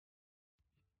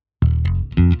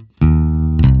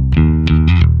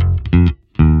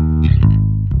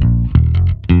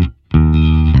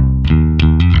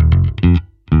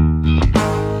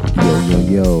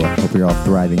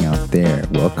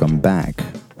back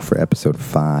for episode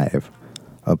 5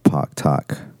 of POC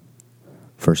Talk.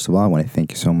 First of all, I want to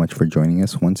thank you so much for joining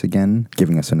us once again,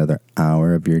 giving us another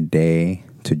hour of your day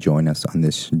to join us on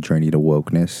this journey to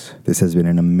wokeness. This has been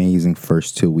an amazing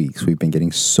first 2 weeks. We've been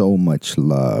getting so much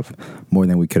love, more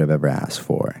than we could have ever asked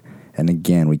for. And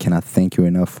again, we cannot thank you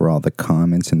enough for all the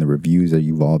comments and the reviews that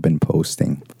you've all been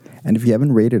posting. And if you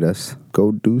haven't rated us,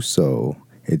 go do so.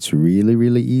 It's really,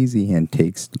 really easy and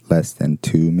takes less than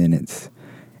 2 minutes.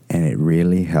 And it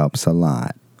really helps a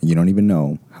lot. You don't even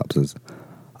know, helps us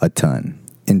a ton.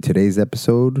 In today's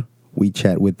episode, we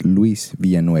chat with Luis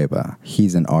Villanueva.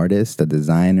 He's an artist, a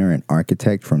designer, and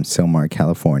architect from Sylmar,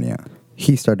 California.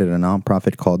 He started a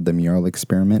nonprofit called the Mural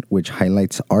Experiment, which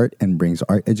highlights art and brings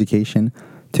art education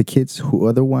to kids who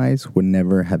otherwise would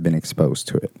never have been exposed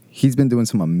to it. He's been doing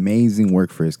some amazing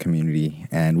work for his community,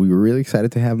 and we were really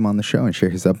excited to have him on the show and share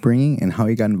his upbringing and how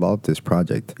he got involved in this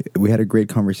project. We had a great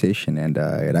conversation, and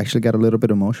it actually got a little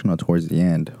bit emotional towards the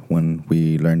end when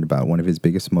we learned about one of his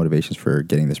biggest motivations for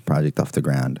getting this project off the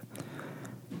ground.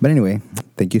 But anyway,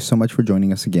 thank you so much for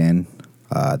joining us again.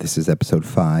 This is episode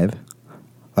 5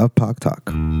 of POC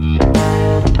Talk.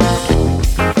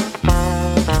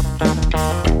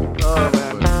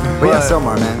 But yeah,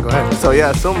 Sylmar, man, go ahead. So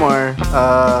yeah, Sylmar,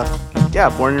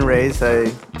 born and raised.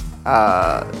 And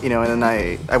then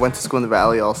I went to school in the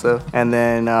Valley also, and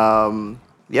then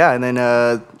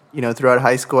throughout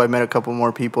high school, I met a couple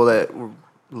more people that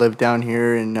lived down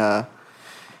here in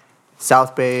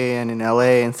South Bay and in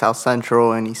LA and South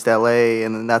Central and East LA,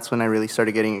 and then that's when I really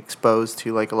started getting exposed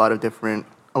to like a lot of different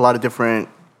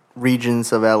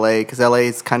regions of LA, because LA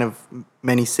is kind of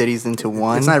many cities into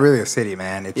one. It's not really a city,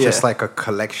 man. It's just like a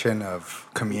collection of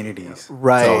communities.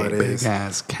 Right. That's all it is. Big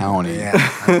ass county.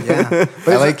 Yeah.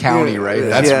 LA County, right?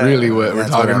 That's really what we're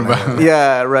talking about.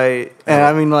 Yeah, right. And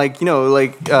I mean,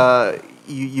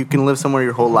 you can live somewhere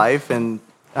your whole life, and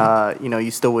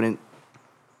you still wouldn't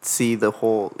see the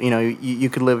whole. You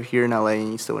could live here in LA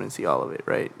and you still wouldn't see all of it,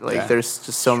 right? Like, there's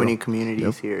just so many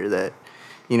communities here that,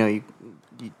 you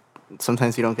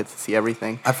sometimes you don't get to see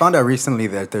everything. I found out recently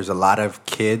that there's a lot of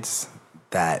kids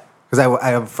that, because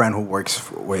I have a friend who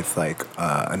works with like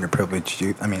underprivileged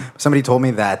youth. I mean, somebody told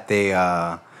me that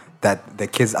a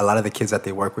lot of the kids that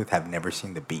they work with have never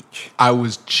seen the beach. I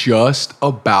was just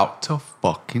about to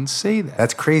fucking say that.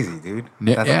 That's crazy, dude.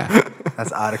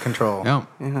 That's out of control.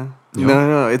 Yeah.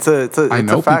 No, it's a I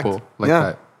know fact. people like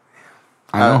that.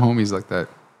 I know homies like that.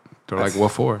 They're like,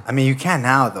 what for? I mean, you can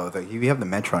now, though. You have the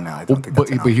Metro now. I don't think that's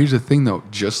but here's the thing, though.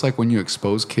 Just like when you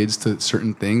expose kids to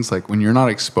certain things, like when you're not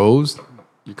exposed,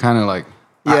 you're kind of like...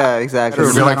 Yeah, exactly.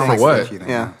 You're like, for what?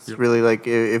 Yeah, it's really like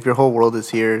if your whole world is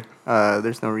here,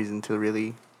 there's no reason to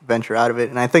really venture out of it.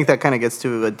 And I think that kind of gets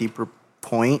to a deeper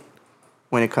point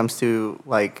when it comes to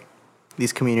like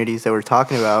these communities that we're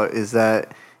talking about, is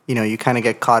that, you kind of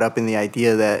get caught up in the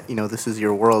idea that, this is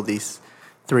your world. These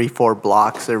 3-4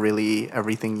 blocks are really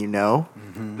everything you know.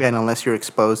 Mm-hmm. And unless you're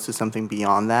exposed to something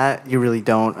beyond that, you really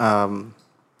don't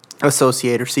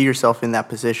associate or see yourself in that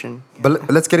position. But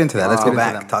let's get into that. Let's go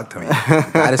back. Talk to me.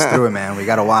 Guide us through it, man. We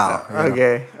got a while.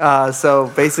 Okay.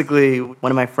 So basically,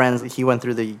 one of my friends, he went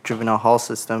through the juvenile hall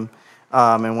system.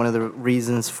 And one of the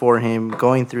reasons for him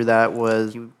going through that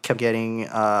was he kept getting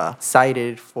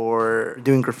cited for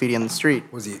doing graffiti on the street.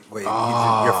 Was he? Wait,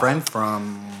 he's your friend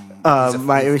from...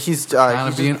 he's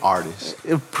trying to be an artist.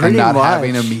 Pretty and not much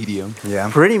having a medium. Yeah.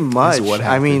 Pretty much. What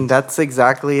I mean, that's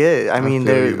exactly it. I mean,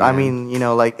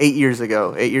 like 8 years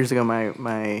ago,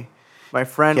 my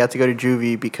friend, he had to go to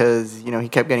juvie because, he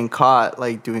kept getting caught,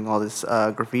 like, doing all this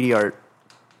graffiti art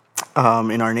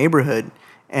in our neighborhood.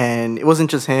 And it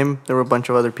wasn't just him. There were a bunch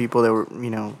of other people that were,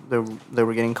 they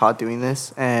were getting caught doing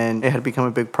this. And it had become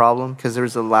a big problem because there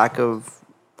was a lack of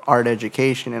art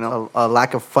education and a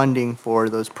lack of funding for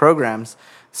those programs.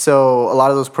 So a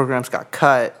lot of those programs got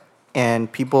cut,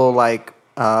 and people like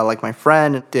my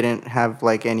friend didn't have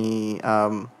like any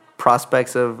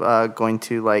prospects of going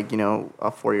to like, a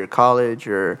 4-year college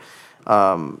or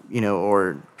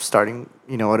or starting,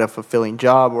 a fulfilling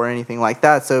job or anything like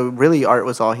that. So really art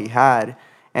was all he had.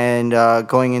 And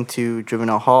going into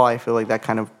juvenile hall, I feel like that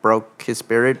kind of broke his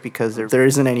spirit, because there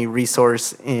isn't any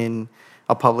resource in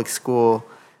a public school.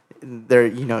 There,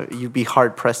 you'd be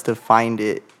hard pressed to find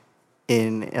it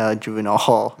in juvenile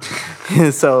hall.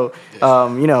 So,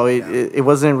 it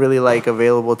wasn't really like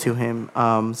available to him.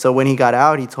 So when he got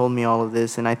out, he told me all of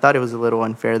this, and I thought it was a little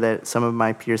unfair that some of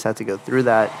my peers had to go through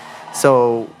that.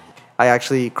 So I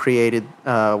actually created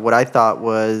what I thought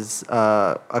was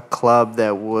a club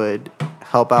that would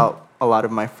help out a lot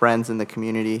of my friends in the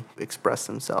community express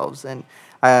themselves. And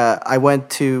I went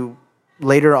to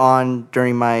later on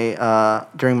during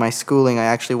my schooling, I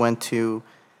actually went to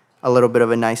a little bit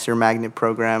of a nicer magnet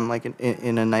program, like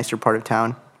in a nicer part of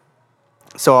town.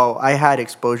 So I had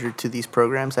exposure to these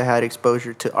programs. I had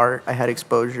exposure to art. I had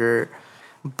exposure,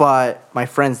 but my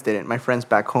friends didn't. My friends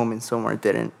back home in Sylmar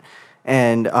didn't.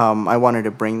 And I wanted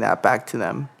to bring that back to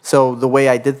them. So the way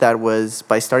I did that was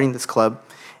by starting this club.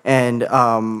 And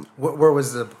Where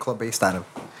was the club based out of?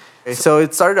 so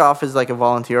it started off as like a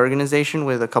volunteer organization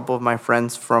with a couple of my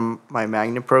friends from my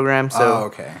magnet program. So,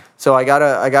 okay. So I got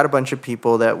a bunch of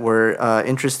people that were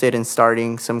interested in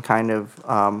starting some kind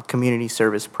of community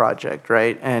service project,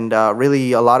 right? And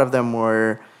really, a lot of them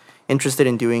were interested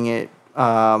in doing it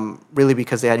really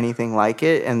because they had anything like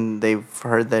it, and they've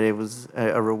heard that it was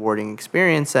a rewarding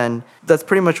experience. And that's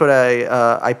pretty much what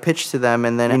I pitched to them.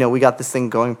 And then we got this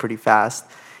thing going pretty fast.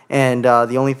 And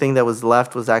the only thing that was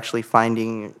left was actually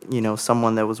finding,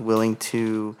 someone that was willing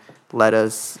to let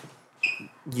us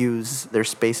use their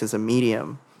space as a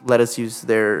medium, let us use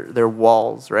their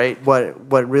walls, right?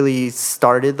 What really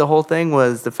started the whole thing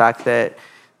was the fact that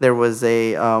there was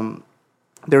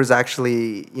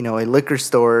actually, a liquor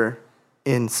store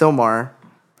in Sylmar.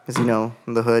 Because,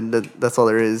 in the hood, that's all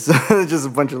there is. Just a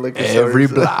bunch of liquor stores. Every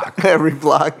block. Every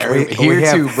block.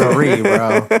 Here too, bro. Three,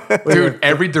 bro. Dude,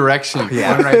 every direction.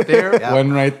 Yeah. One right there, Yeah.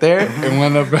 one right there, and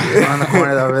one up. On the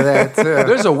corner over there, too.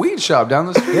 There's a weed shop down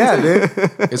the street. Yeah, dude.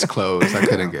 It's closed. I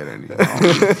couldn't get any.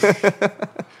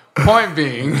 Point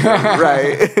being.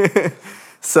 Right.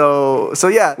 So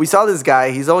yeah, we saw this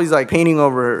guy. He's always like painting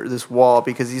over this wall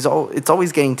because it's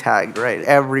always getting tagged, right?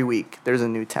 Every week there's a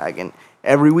new tag, and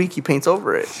every week he paints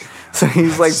over it. So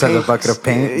he's like, Set a bucket of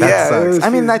paint. That Yeah, sucks. it was- I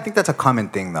mean, I think that's a common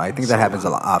thing, though. I think that happens a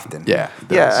lot often. Yeah.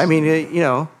 yeah. I mean,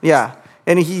 yeah.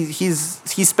 And he's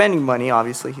spending money.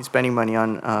 Obviously, he's spending money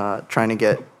on trying to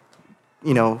get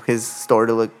his store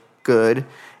to look good,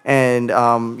 and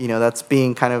that's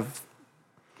being kind of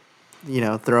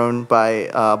thrown by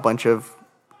a bunch of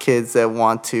kids that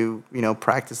want to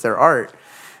practice their art.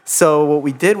 So what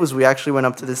we did was we actually went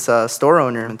up to this store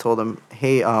owner and told him,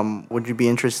 hey, would you be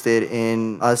interested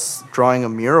in us drawing a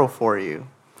mural for you?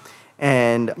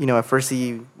 And, at first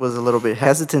he was a little bit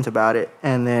hesitant about it.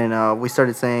 And then we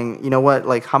started saying, what,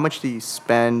 like, how much do you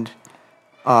spend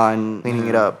on cleaning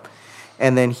it up?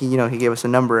 And then he gave us a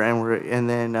number, and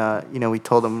then we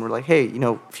told him, we're like, hey,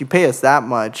 if you pay us that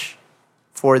much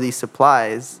for these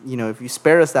supplies, if you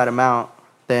spare us that amount,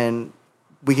 then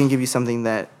we can give you something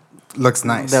that Looks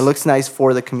nice. That looks nice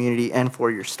for the community and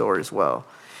for your store as well.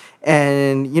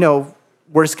 And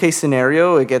worst case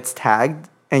scenario, it gets tagged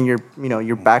and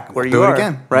you're back where you are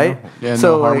again. right? Yeah,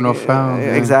 no harm, no foul.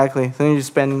 Yeah. Exactly. So you're just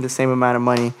spending the same amount of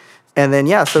money. And then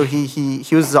so he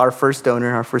was our first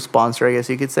donor, our first sponsor, I guess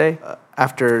you could say.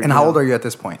 After And how old are you at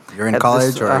this point? You're in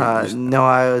college or? No,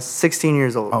 I was 16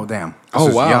 years old. Oh, damn. This Oh,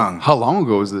 was wow. young. How long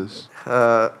ago was this?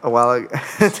 A while ago.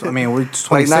 I mean, we're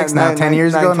 26 now. 10 nine-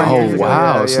 years nine- ago. 10 now? years Oh, ago,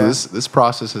 wow. yeah, So yeah. this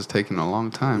process has taken a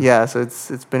long time. Yeah, so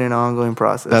it's been an ongoing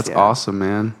process. That's yeah. awesome,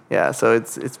 man. Yeah, so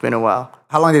it's been a while.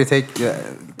 How long did it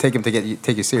take him to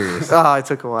take you serious? Oh, it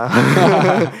took a while.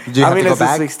 Did you have to go as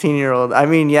back? a 16-year-old. I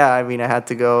had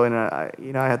to go and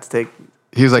I had to take.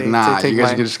 He was like, Take- nah, take you guys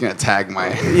my- are just going to tag my...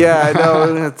 Yeah, I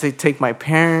know. We had to take my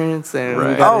parents and.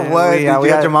 Right. Oh, what? Did you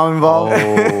get your mom involved?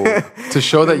 Oh. To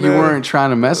show that you weren't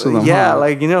trying to mess with them, Yeah, huh?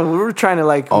 like we were trying to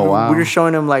Oh, wow. we were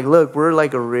showing them like, look, we're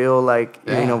like a real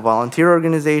Yeah. volunteer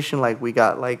organization. Like we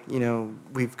got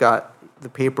we've got the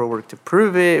paperwork to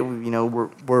prove it.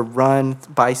 We're run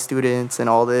by students and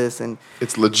all this, and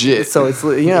It's legit. so it's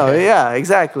yeah,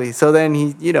 exactly. So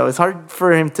then it's hard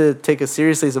for him to take us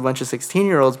seriously as a bunch of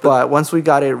 16-year-olds. But once we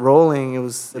got it rolling, it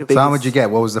was. So how much you get?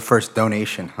 What was the first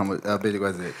donation? How big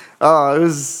was it? Oh, it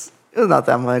was not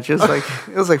that much. It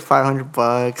was like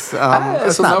 $500.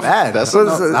 That's not enough. bad. That's How-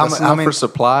 enough, that's how enough many- for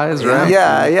supplies, right?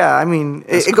 Yeah. I mean,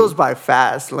 it goes by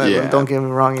fast. Like, Yeah. Don't get me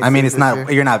wrong. I mean, it's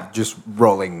not. You're not just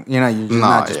rolling. You're just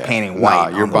Nah, not just yeah. painting Nah,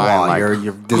 white. you're on the buying wall. like You're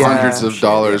designing hundreds some of shit,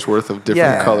 dollars yeah. worth of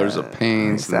different Yeah. colors of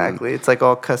paints. and- Exactly. It's like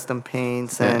all custom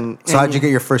paints and. So how'd you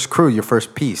get your first crew? Your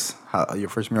first piece? Your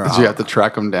first mural? Did you have to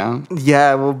track them down?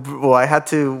 Yeah, well, I had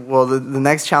to. Well, the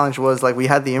next challenge was like we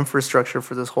had the infrastructure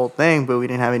for this whole thing, but we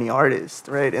didn't have any artists,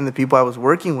 right? And the people I was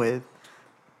working with,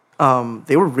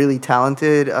 they were really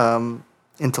talented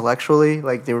intellectually.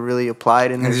 Like they were really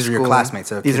applied in And their these are your schooling. classmates.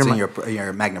 So These kids are in my,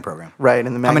 your magnet program. right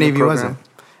in the How many magnet of you was program.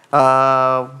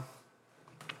 I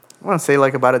want to say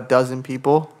like about a dozen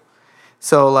people.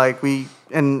 So like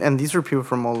and these were people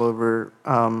from all over,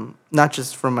 not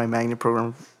just from my magnet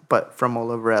program, but from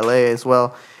all over LA as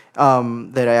well,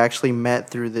 that I actually met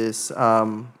through this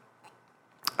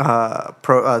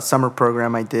summer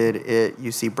program I did at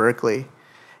UC Berkeley.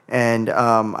 And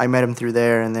I met him through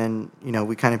there, and then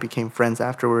we kind of became friends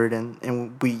afterward,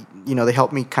 and we they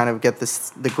helped me kind of get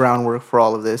the groundwork for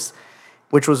all of this,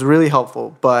 which was really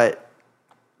helpful. But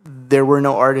there were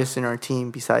no artists in our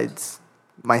team besides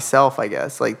myself, I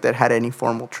guess, like that had any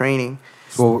formal training.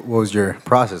 So what was your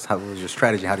process? What was your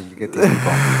strategy? How did you get these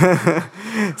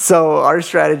people? So our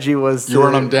strategy was you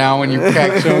run them down when you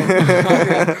catch them.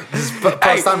 Just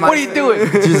post on what are you doing?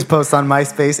 Just post on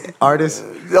MySpace. Artists.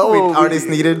 Artists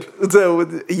needed.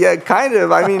 So yeah, kind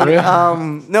of. I mean,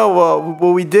 no. Well,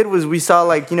 what we did was we saw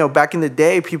back in the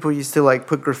day, people used to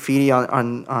put graffiti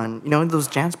on those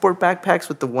JanSport backpacks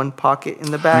with the one pocket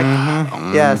in the back.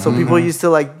 Mm-hmm. Yeah. So people used to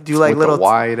do with little the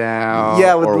white out.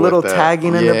 Yeah, with little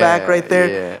tagging in the back right there.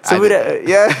 Yeah. So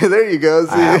there you go.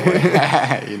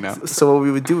 So what we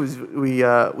would do is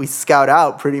we scout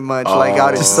out pretty much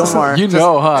out in Sylmar.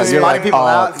 Huh? You're like, people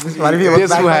out.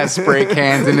 This who has spray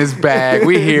cans in his bag.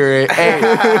 We hear it. Hey,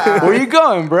 where you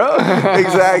going, bro?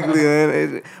 Exactly,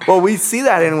 man. Well, we see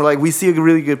that and we see a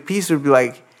really good piece. We'd be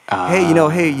like, hey,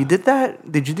 hey, you did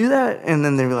that? Did you do that? And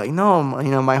then they'd be like, no,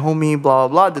 my homie, blah,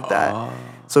 blah, blah, did that.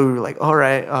 So we were like, all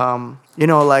right,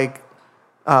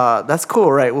 that's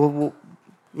cool, right? Well,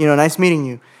 nice meeting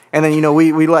you. And then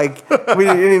we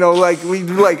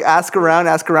ask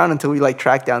around until we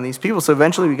track down these people. So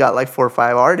eventually we got 4 or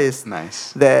 5 artists.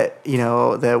 Nice. That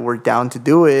that were down to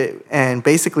do it. And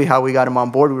basically how we got them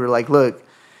on board, we were like, look,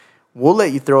 we'll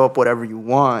let you throw up whatever you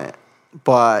want,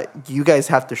 but you guys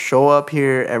have to show up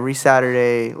here every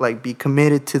Saturday. Be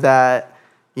committed to that.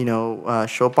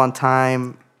 Show up on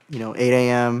time. 8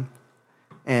 a.m.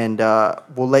 And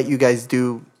we'll let you guys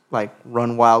do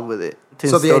run wild with it.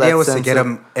 So the idea was to get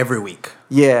them every week.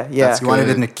 Yeah. You wanted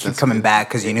them to keep coming back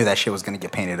because you knew that shit was going to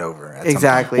get painted over.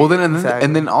 Exactly. Well,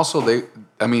 then also they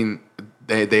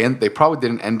probably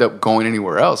didn't end up going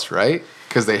anywhere else, right?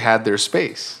 Because they had their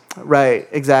space. Right.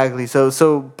 Exactly.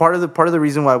 So part of the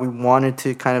reason why we wanted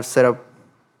to kind of set up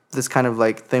this kind of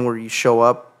thing where you show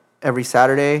up every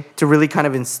Saturday to really kind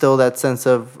of instill that sense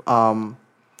of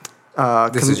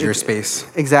this is your space.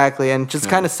 Exactly, and just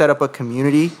kind of set up a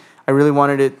community. I really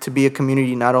wanted it to be a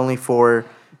community not only for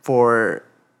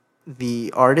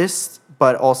the artists,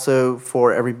 but also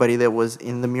for everybody that was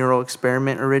in the Mural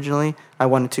Experiment originally. I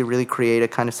wanted to really create a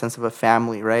kind of sense of a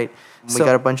family, right? We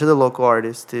got a bunch of the local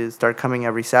artists to start coming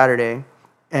every Saturday,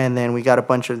 and then we got a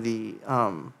bunch of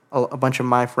a bunch of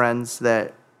my friends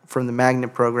that from the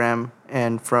Magnet program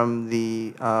and from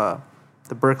the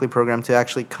Berkeley program to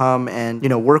actually come and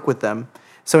work with them.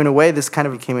 So in a way, this kind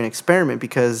of became an experiment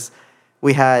because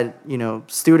we had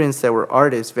students that were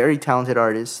artists, very talented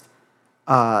artists,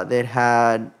 that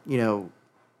had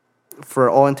for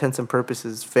all intents and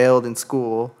purposes failed in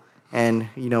school and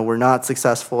were not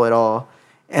successful at all,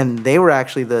 and they were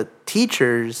actually the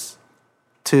teachers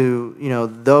to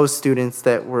those students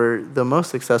that were the most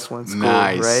successful in school.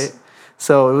 Nice. Right?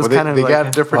 So it was kind of they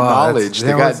got different knowledge.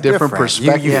 They got different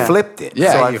perspective. You flipped it.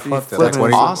 Yeah, so you flipped it. That's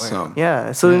awesome.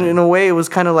 Yeah. So in a way, it was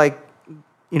kind of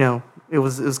it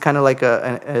was kind of like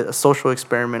a social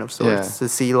experiment of sorts to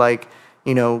see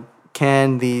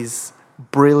can these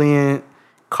brilliant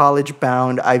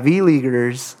college-bound Ivy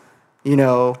Leaguers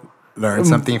learn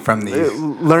something from these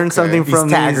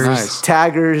taggers,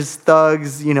 taggers,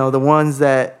 thugs, the ones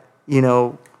that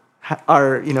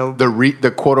are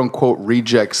the quote unquote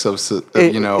rejects of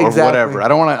exactly. of whatever. I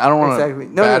don't want to exactly.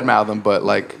 badmouth them, but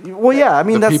well, yeah, I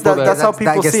mean that's how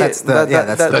people see it. That's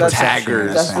the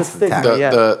taggers. That's the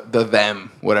stigma. The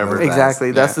them, whatever.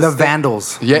 Exactly. That's the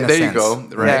vandals. Yeah, there you go.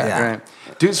 Right.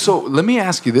 Dude, so let me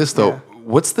ask you this though: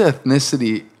 what's the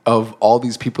ethnicity of all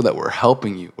these people that were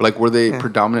helping you? Were they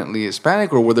predominantly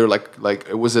Hispanic, or were there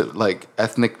was it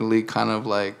ethnically kind of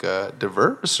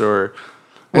diverse, or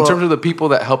in terms of the people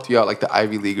that helped you out, the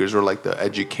Ivy Leaguers or the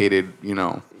educated,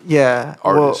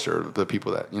 artists or the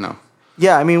people that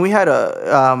Yeah, I mean we had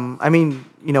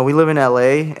we live in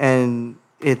LA and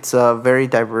it's a very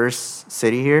diverse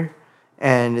city here.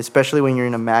 And especially when you're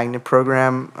in a magnet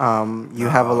program, you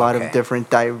have a lot of different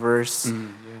diverse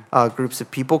groups of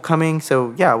people coming. So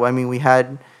we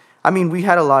had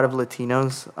a lot of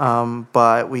Latinos,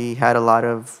 but we had a lot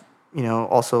of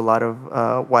also a lot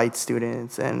of white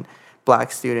students and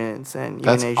Black students and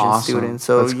even Asian students.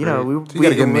 So we was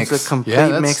a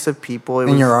complete mix of people.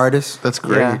 And your artists, that's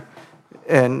great. Yeah.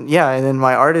 And then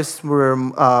my artists were,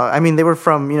 they were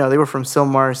from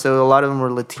Sylmar, so a lot of them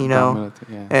were Latino.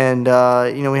 And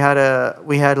we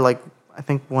had I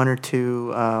think 1 or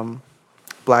 2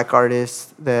 Black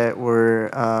artists that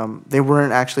were they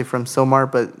weren't actually from Sylmar,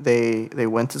 but they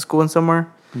went to school in Sylmar.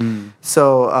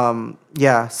 So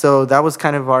so that was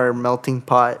kind of our melting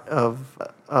pot of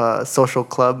social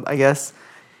club, I guess.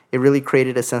 It really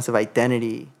created a sense of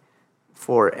identity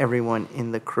for everyone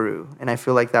in the crew, and I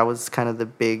feel like that was kind of the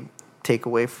big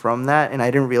takeaway from that. And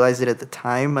I didn't realize it at the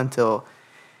time until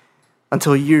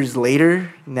years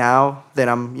later. Now that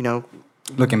I'm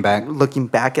looking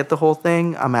back at the whole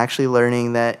thing, I'm actually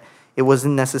learning that it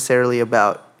wasn't even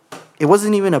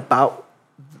about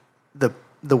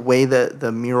the way that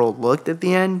the mural looked at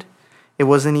the end. It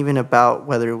wasn't even about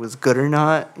whether it was good or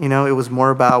not. It was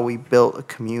more about we built a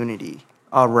community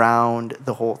around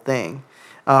the whole thing.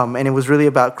 And it was really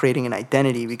about creating an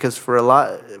identity, because for a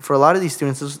lot of these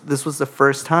students, this was the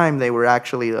first time they were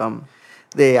actually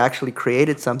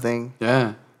created something.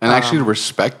 Yeah, and actually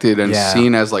respected and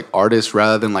seen as like artists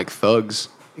rather than like thugs.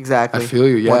 Exactly. I feel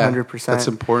you. Yeah, 100%. That's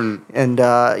important. And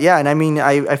and I mean,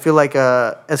 I feel like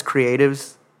as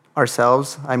creatives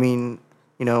ourselves, I mean,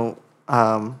 I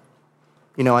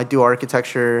do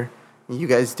architecture. You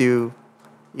guys do,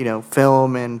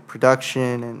 film and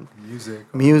production and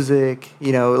music.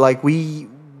 Like we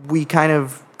kind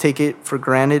of take it for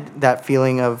granted, that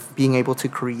feeling of being able to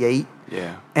create.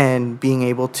 Yeah. And being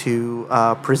able to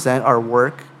present our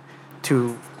work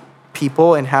to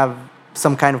people and have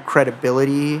some kind of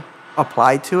credibility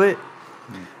applied to it.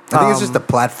 I think it's just a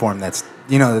platform that's,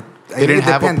 they didn't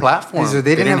have a platform.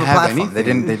 They didn't have a platform. They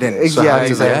didn't.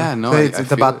 Exactly.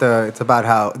 It's about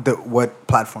how what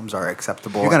platforms are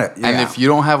acceptable. And if you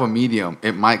don't have a medium,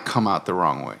 it might come out the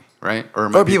wrong way, right? Or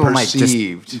people might just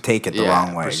take it the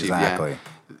wrong way. Perceived, exactly. Yeah.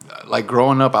 Like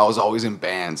growing up, I was always in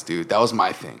bands, dude. That was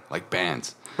my thing, like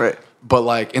bands. Right. But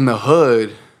like in the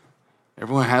hood,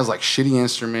 everyone has like shitty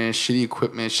instruments, shitty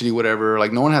equipment, shitty whatever.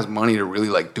 Like no one has money to really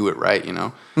like do it right,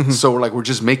 So we're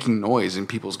just making noise in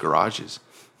people's garages.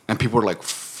 And people are like,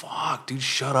 fuck, dude,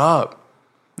 shut up.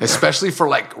 Especially for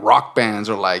like rock bands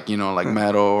or like, like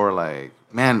metal or like,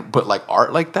 man, but like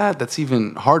art like that's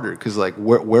even harder, because like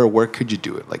where could you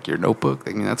do it? Like your notebook?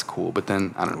 I mean, that's cool, but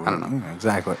then I don't know. Yeah,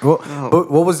 exactly. Well,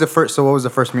 but what was the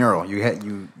first mural?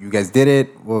 You guys did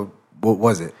it? What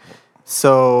was it?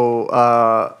 So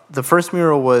the first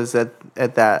mural was at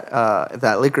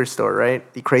that liquor store,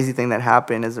 right? The crazy thing that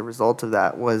happened as a result of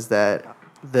that was that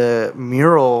the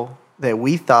mural that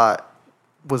we thought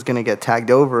was going to get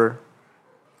tagged over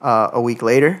a week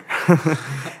later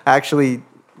actually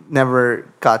never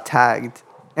got tagged,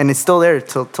 and it's still there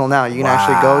till now. You can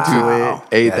actually go to it.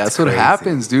 Hey, that's what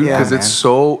happens, dude. Because it's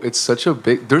such a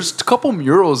big. There's a couple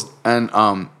murals and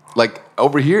like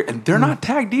over here, and they're not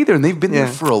tagged either, and they've been there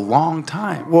for a long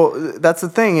time. Well, that's the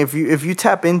thing. If you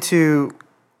tap into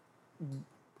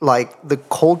like the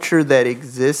culture that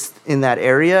exists in that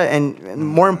area, and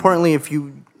more importantly, if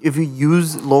you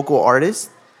use local artists,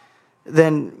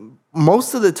 then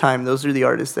most of the time, those are the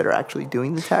artists that are actually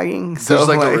doing the tagging. So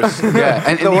there's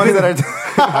and the ones that are.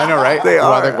 I know, right? They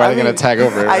are. Why are they gonna tag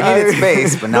over? I needed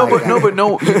space, but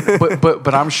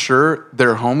but I'm sure there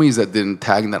are homies that didn't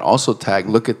tag and that also tag.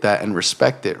 Look at that and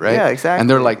respect it, right? Yeah, exactly. And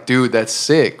they're like, dude, that's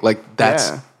sick. Like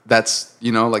that's like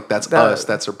that's us.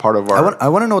 That's a part of our. I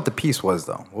want to know what the piece was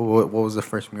though. What was the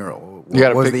first mural? You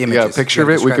got a picture of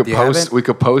it? We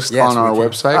could post on our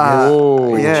website.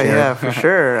 Yeah, for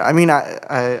sure. I mean,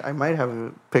 I might have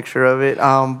a picture of it.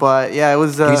 But yeah, it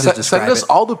was. Send us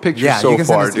all the pictures so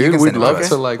far, dude. We'd love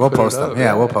to like. We'll post them.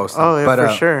 Yeah, we'll post them. Oh, yeah, for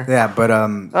sure. Yeah, but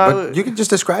you can just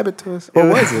describe it to us. What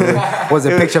was it? Was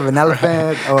it a picture of an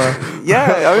elephant or?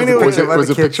 Yeah, I mean, it was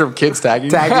a picture of kids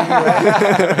tagging.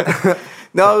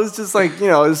 No, it was just like, it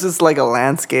was just like a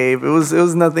landscape. It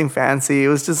was nothing fancy. It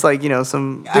was just like,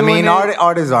 some.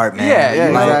 Art is art, man. Yeah,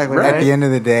 exactly. Right? At the end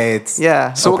of the day, it's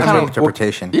So what kind of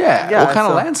interpretation? What kind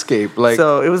of landscape? Like,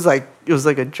 so it was like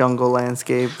a jungle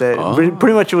landscape that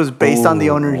pretty much it was based on the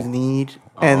owner's need,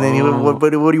 and then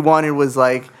what he wanted was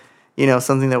like,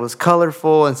 something that was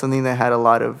colorful and something that had a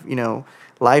lot of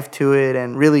life to it,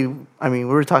 and really, I mean,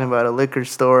 we were talking about a liquor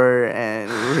store, and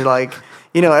we were like.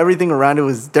 Everything around it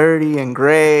was dirty and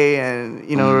gray, and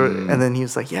and then he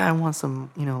was like, "Yeah, I want some,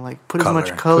 like put as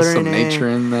much color in it, put some nature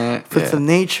in that, put some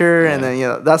nature," and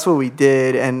then that's what we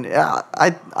did, and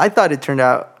I thought it turned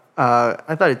out,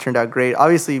 great.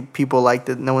 Obviously, people liked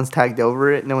it. No one's tagged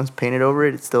over it. No one's painted over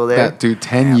it. It's still there. Yeah, dude,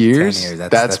 10 years. 10 years.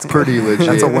 That's pretty legit.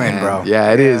 That's a win, bro.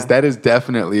 Yeah, it is. That is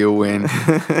definitely a win.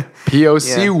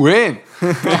 POC win.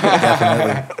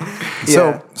 Definitely.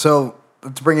 So.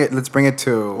 Let's bring it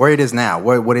to where it is now.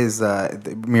 What is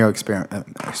the Mural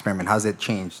Experiment? How's it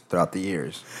changed throughout the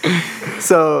years?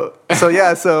 So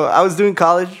I was doing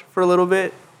college for a little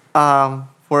bit,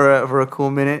 for a cool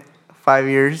minute, 5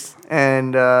 years,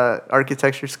 and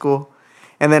architecture school,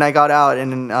 And then I got out,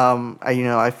 and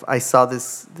I saw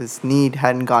this need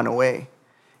hadn't gone away.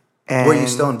 And were you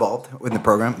still involved in the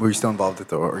program? Were you still involved with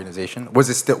the organization? Was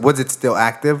it still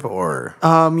active or?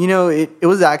 It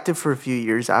was active for a few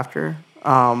years after.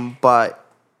 But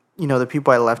the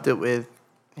people I left it with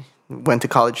went to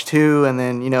college too, and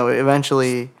then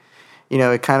eventually,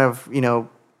 it kind of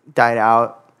died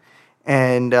out.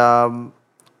 And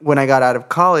when I got out of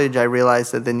college, I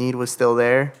realized that the need was still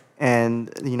there, and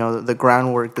the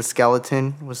groundwork, the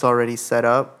skeleton was already set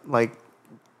up. Like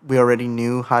we already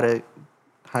knew how to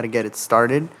get it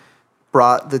started.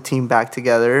 Brought the team back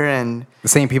together, and The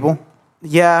same people?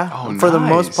 yeah, for the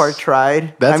most part,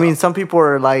 tried. Some people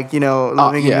are like,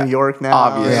 living in New York now.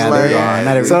 Obviously. Yeah, like, they're gone.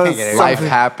 Not every, Life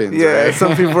happens. yeah, right?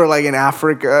 some people are like in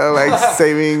Africa, like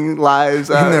saving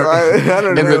lives. I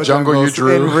don't In know. the jungle you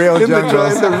drew. In real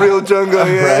jungles. In the real jungle,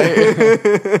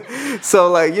 yeah. Right.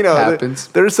 So like, Happens.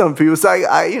 there's some people. So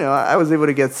I was able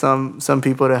to get some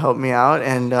people to help me out,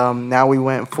 and now we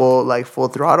went full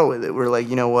throttle with it. We're like,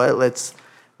 you know what? Let's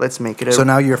make it. So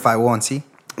now you're 501c?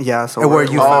 Yeah. So And were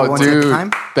you Oh, 501c at dude, the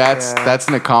time? that's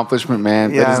an accomplishment,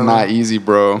 man. Yeah, that is not easy,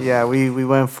 bro. Yeah, we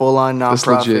went full on nonprofit. That's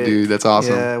legit, dude. That's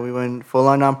awesome. Yeah, we went full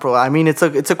on nonprofit. I mean, it's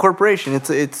a corporation.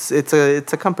 It's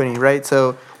a company, right?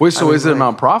 So Wait, so is it a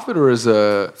nonprofit or is it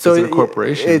a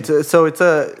corporation? It's a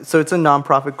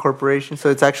nonprofit corporation. So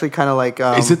it's actually kind of like.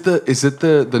 Is it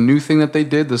the new thing that they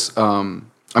did? This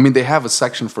I mean, they have a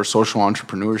section for social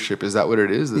entrepreneurship. Is that what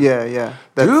it is? Yeah.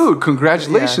 Dude,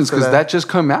 congratulations, because that just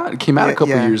came out. It came out a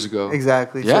couple years ago.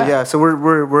 Exactly. Yeah. So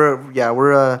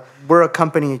we're a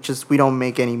company. Just we don't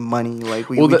make any money. Like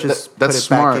we just that's put it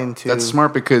smart. back into. That's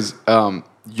smart because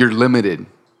you're limited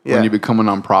when you become a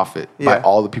nonprofit by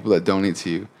all the people that donate to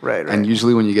you. Right. And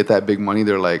usually when you get that big money,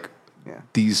 they're like, Yeah.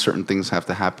 these certain things have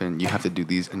to happen. You have to do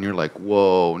these, and you're like,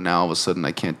 whoa! Now all of a sudden,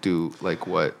 I can't do like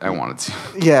what I wanted to.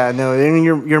 Yeah, no. I mean,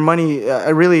 your money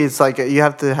really it's like you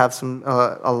have to have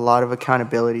a lot of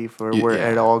accountability for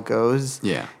where it all goes.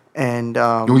 Yeah. And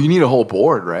well, you need a whole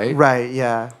board, right? Right.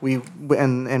 Yeah. We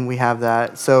have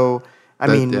that. So I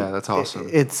mean, that's awesome.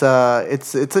 It's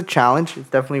a challenge.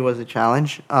 It definitely was a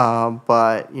challenge.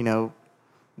 But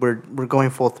we're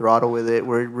going full throttle with it.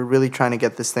 We're really trying to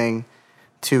get this thing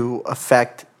to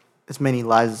affect as many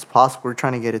lives as possible. We're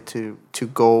trying to get it to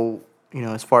go,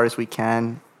 as far as we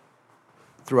can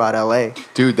throughout LA.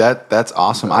 Dude, that's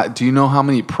awesome. Do you know how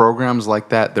many programs like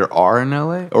that there are in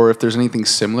LA, or if there's anything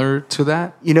similar to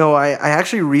that? I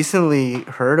actually recently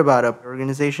heard about an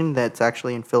organization that's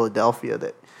actually in Philadelphia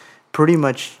that pretty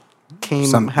much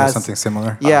has something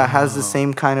similar. Yeah, has the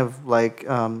same kind of like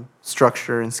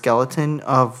structure and skeleton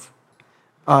of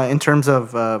in terms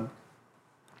of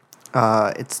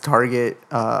its target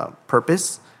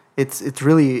purpose. It's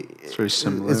very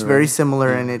similar. It's very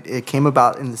similar, and it came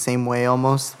about in the same way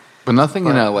almost. But nothing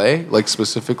in LA, like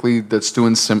specifically, that's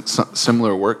doing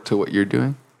similar work to what you're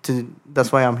doing.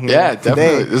 That's why I'm here. Yeah, today.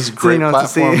 definitely. This is a great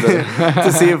platform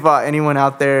to see if anyone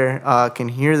out there can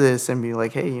hear this and be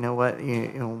like, hey, you know what,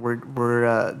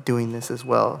 we're doing this as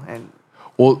well. And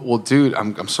well, dude,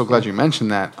 I'm so glad you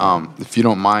mentioned that. If you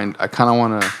don't mind, I kind of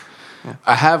want to. Yeah.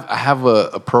 I have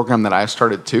a program that I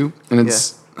started too, and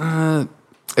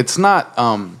it's not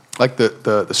like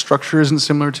the structure isn't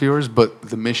similar to yours, but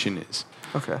the mission is.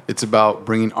 Okay. It's about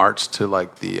bringing arts to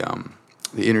like the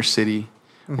inner city,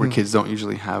 where kids don't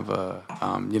usually have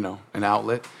an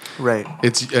outlet. Right.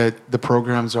 It's the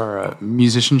programs are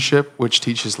musicianship, which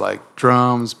teaches like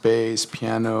drums, bass,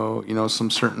 piano, some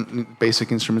certain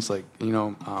basic instruments like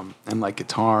and like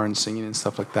guitar and singing and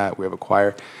stuff like that. We have a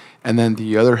choir. And then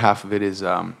the other half of it is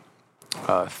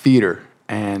theater,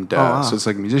 and so it's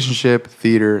like musicianship,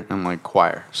 theater, and like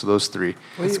choir. So those three.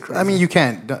 I mean, you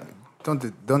can't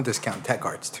don't discount tech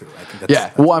arts too. I think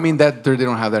that's well, I mean that they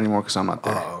don't have that anymore because I'm not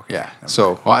there. Oh, okay. Yeah.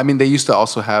 So I mean, they used to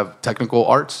also have technical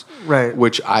arts, right?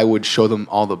 Which I would show them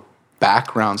all the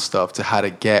background stuff to how to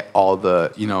get all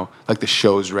the like the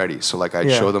shows ready. So like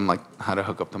I'd show them like how to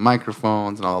hook up the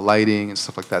microphones and all the lighting and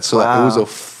stuff like that. So it was a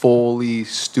full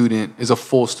student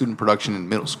production in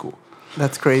middle school.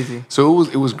 That's crazy. So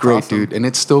it was great, awesome. dude, and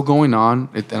it's still going on,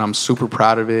 and I'm super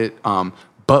proud of it.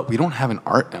 But we don't have an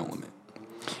art element,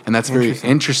 and that's very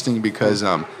interesting because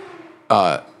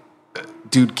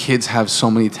dude, kids have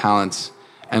so many talents,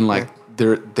 and like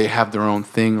they have their own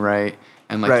thing, right?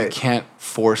 And like you can't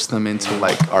force them into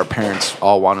like our parents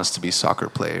all want us to be soccer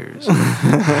players.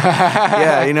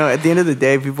 Yeah, at the end of the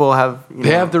day, people have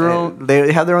they have their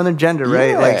own agenda,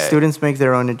 right? Like students make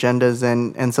their own agendas,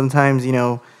 and sometimes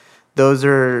those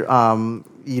are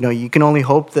you can only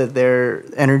hope that their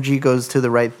energy goes to the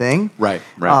right thing. Right.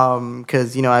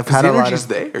 Because I've had the a lot energy's of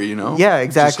there. Yeah,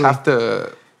 exactly. You just have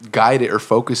to guide it or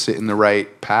focus it in the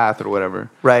right path or whatever.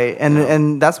 Right,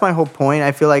 and that's my whole point.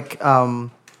 I feel like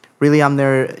really I'm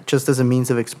there just as a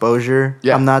means of exposure.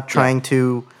 Yeah. I'm not trying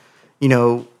to,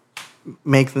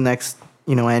 make the next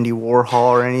Andy Warhol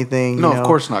or anything. No, of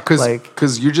course not.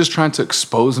 Because you're just trying to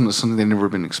expose them to something they've never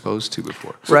been exposed to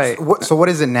before. Right. So what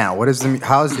is it now?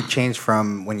 How has it changed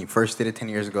from when you first did it 10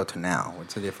 years ago to now?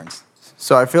 What's the difference?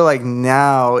 So I feel like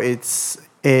now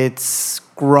it's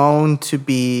grown to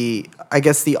be, I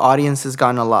guess the audience has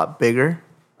gotten a lot bigger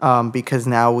because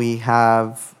now we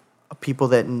have people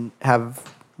that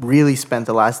have really spent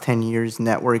the last 10 years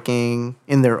networking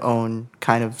in their own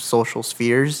kind of social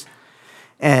spheres.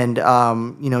 And,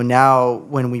 now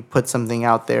when we put something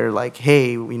out there like,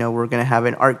 hey, we're going to have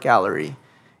an art gallery,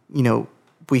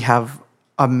 we have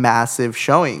a massive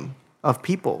showing of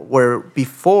people where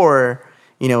before,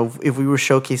 if we were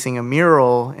showcasing a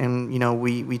mural and,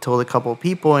 we told a couple of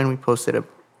people and we posted it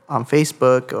on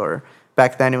Facebook, or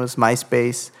back then it was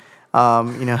MySpace, I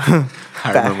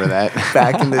remember that.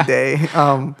 Back in the day.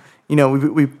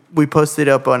 We posted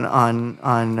up on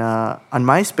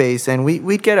MySpace, and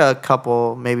we'd get a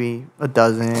couple, maybe a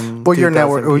dozen. Well, your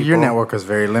network was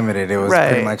very limited. It was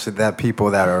pretty much that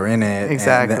people that are in it,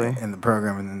 exactly, in the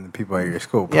program, and then the people at your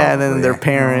school. Probably. Yeah, and then their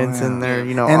parents and their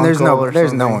and there's no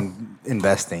one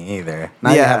investing either.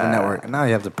 Now you have a network. Now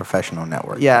you have the professional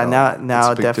network. Yeah,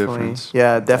 now definitely. Difference.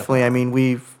 Yeah, definitely. I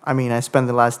mean, I spent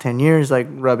the last 10 years like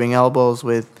rubbing elbows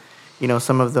with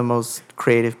some of the most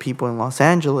creative people in Los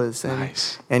Angeles, and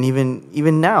nice. And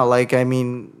even now, like I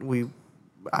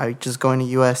just going to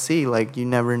USC, like you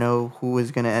never know who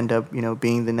is going to end up,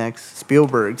 being the next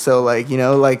Spielberg. So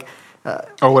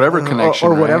or whatever connection,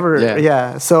 or whatever, right?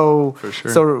 Yeah. So for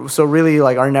sure. So really,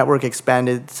 like our network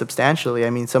expanded substantially. I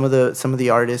mean, some of the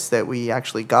artists that we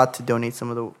actually got to donate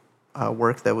some of the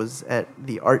work that was at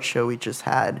the art show we just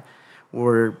had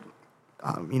were,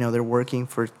 they're working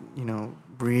for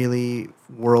really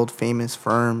world famous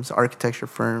firms, architecture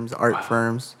firms, art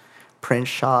firms, print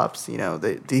shops.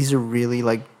 These are really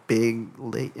like big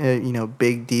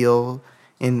deal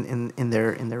in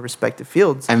their respective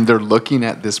fields. And they're looking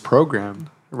at this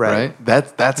program, right?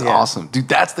 That's awesome, dude.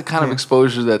 That's the kind of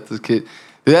exposure that the kid.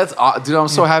 Dude, I'm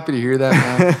so happy to hear that,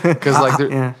 man. Because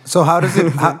So how does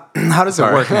it how does it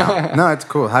work now? No, it's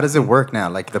cool. How does it work now?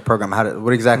 Like the program,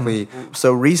 what exactly?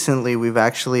 So recently, we've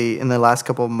actually in the last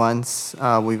couple of months,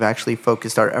 we've actually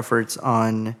focused our efforts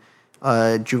on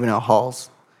juvenile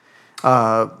halls.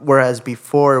 Whereas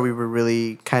before, we were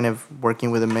really kind of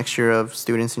working with a mixture of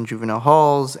students in juvenile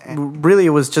halls, and really it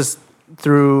was just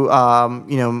through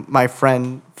my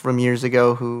friend from years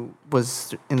ago who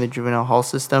was in the juvenile hall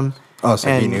system. Oh,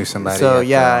 so he knew somebody. So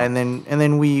and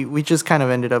then we just kind of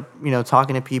ended up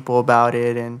talking to people about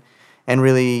it and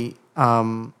really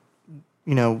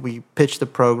we pitched the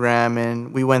program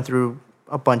and we went through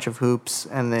a bunch of hoops,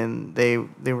 and then they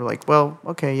were like, well,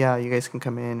 okay, yeah, you guys can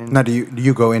come in. And now, do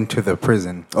you go into the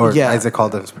prison, or is it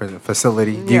called the prison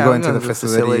facility? Do you go into the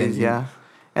facility?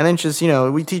 And then just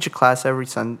we teach a class every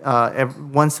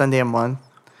one Sunday a month.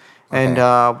 Okay. And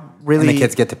really, and the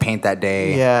kids get to paint that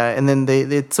day. Yeah, and then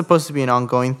it's supposed to be an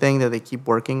ongoing thing that they keep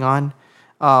working on.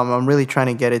 I'm really trying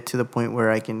to get it to the point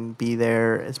where I can be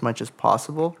there as much as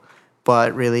possible,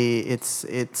 but really,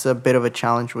 it's a bit of a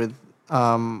challenge with,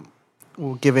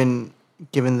 given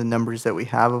the numbers that we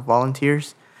have of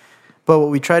volunteers. But what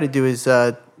we try to do is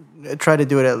try to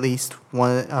do it at least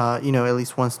once,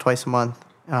 twice a month.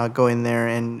 Go in there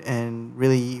and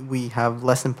really we have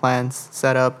lesson plans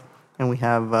set up. And we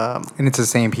have, and it's the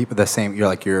same people, you're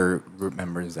like your group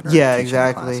members that are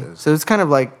exactly. Classes. So it's kind of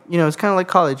like it's kind of like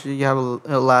college. You have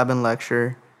a lab and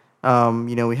lecture.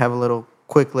 We have a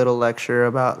quick little lecture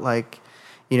about lines,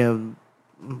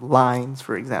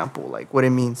 for example, like what it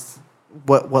means,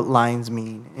 what lines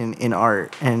mean in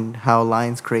art, and how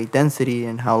lines create density,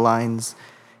 and how lines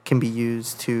can be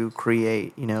used to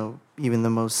create even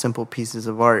the most simple pieces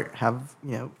of art have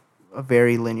a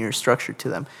very linear structure to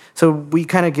them. So we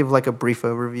kind of give like a brief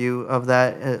overview of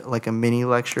that, like a mini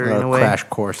lecture in a way. Crash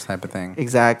course type of thing.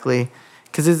 Exactly.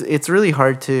 Because it's really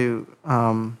hard to,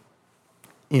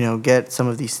 get some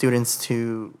of these students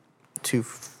to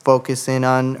focus in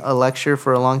on a lecture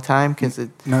for a long time because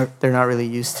they're not really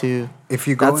used to. If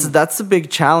you go, that's a big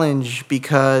challenge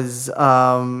because,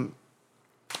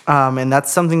 and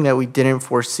that's something that we didn't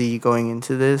foresee going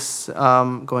into this,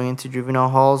 going into juvenile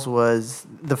halls, was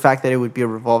the fact that it would be a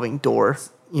revolving door.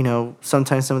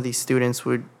 Sometimes some of these students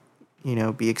would,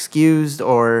 be excused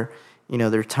or,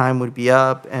 their time would be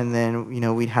up, and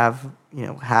then we'd have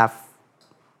half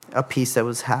a piece that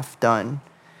was half done.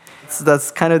 So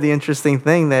that's kind of the interesting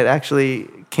thing that actually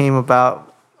came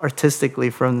about artistically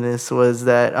from this, was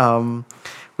that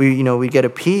we get a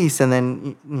piece, and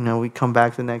then we come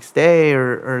back the next day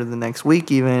or the next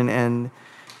week even, and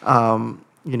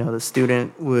the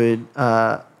student would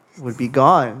be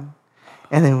gone,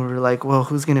 and then we were like, well,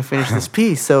 who's gonna finish this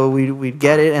piece? So we'd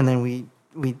get it, and then we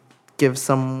give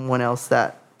someone else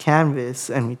that canvas,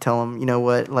 and we tell them,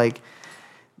 like,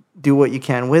 do what you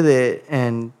can with it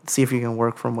and see if you can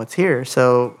work from what's here.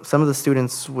 So some of the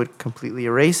students would completely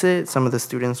erase it. Some of the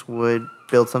students would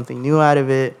build something new out of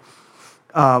it.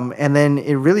 And then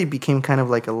it really became kind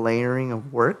of like a layering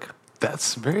of work.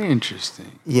 That's very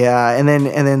interesting. Yeah, and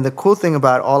then the cool thing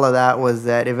about all of that was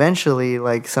that eventually,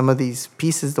 like, some of these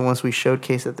pieces, the ones we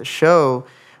showcased at the show,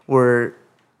 were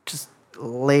just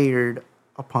layered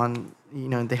upon,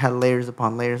 they had layers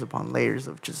upon layers upon layers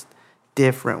of just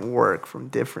different work from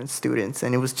different students.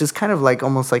 And it was just kind of like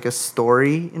almost like a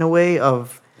story in a way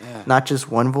of not just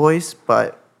one voice,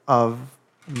 but of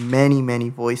many, many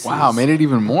voices. Wow, made it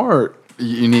even more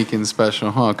unique and special,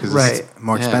 huh? Because it's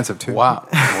more expensive too. Wow.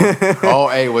 Oh,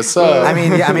 hey, what's up?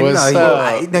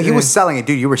 He was selling it,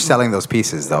 dude. You were selling those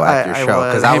pieces though at your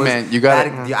show. Because man, you got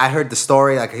it. I heard the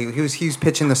story. Like he was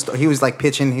pitching the story. He was like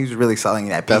pitching. He was really selling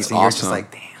that piece. That's and awesome. You're just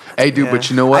like, damn. Hey, dude, but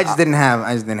you know what? I just didn't have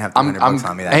 $200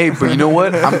 on me. Hey, but you know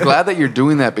what? I'm glad that you're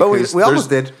doing that, because we almost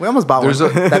did. We almost bought one.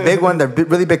 That big one, the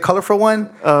really big, colorful one.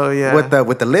 Oh yeah.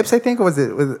 With the lips, I think. Or was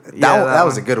it? That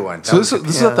was a good one. So this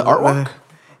is at the Art Walk.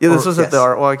 Yeah, this was at the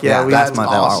Art Walk. Yeah, that's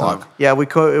awesome. Art Walk. Yeah, we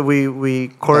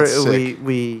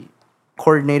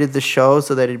coordinated the show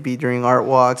so that it'd be during Art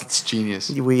Walk. It's genius.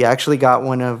 We actually got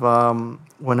one of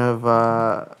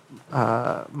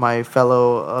my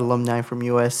fellow alumni from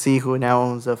USC, who now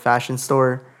owns a fashion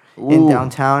store in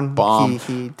downtown. Bomb.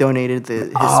 He donated his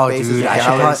space.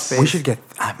 Dude, we should get.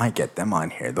 I might get them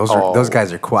on here. Those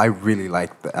guys are cool. I really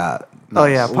like.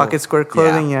 Pocket Square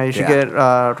Clothing. Yeah, you should get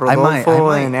Rodolfo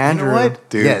and Andrew. You know what?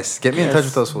 Dude. Yes, get me in touch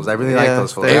with those fools. I really like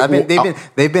those fools.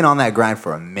 They've been on that grind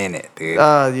for a minute, dude.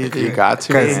 You got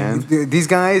to, man. These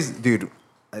guys, dude.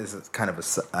 This is kind of a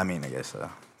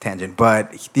tangent,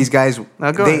 but these guys,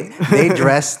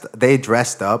 they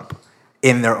dressed up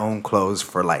in their own clothes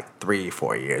for like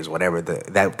 3-4 years, whatever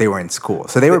that they were in school.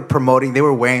 So they were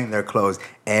wearing their clothes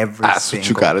every single day. That's what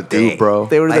you gotta do, bro.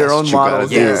 They were their own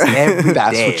models. Yes, every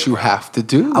That's day, what you have to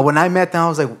do. When I met them, I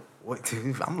was like, what,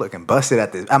 dude, I'm looking busted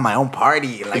at my own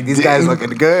party. Like, these guys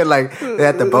looking good. Like, they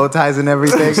had the bow ties and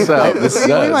everything.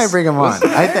 We might bring them on.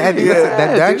 I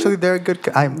think they're a good.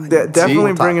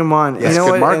 Definitely bring them on. That's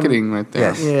good marketing right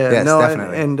there. Yes,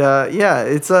 definitely.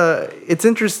 It's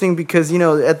interesting because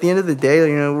at the end of the day,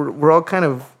 we're all kind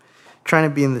of trying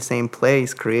to be in the same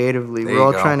place creatively. We're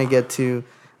all trying to get to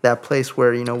that place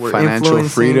where we're financial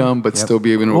freedom, but still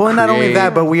be able to. Well, not only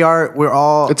that, but we're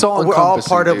all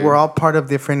part of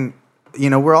different.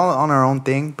 We're all on our own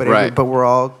thing, but we're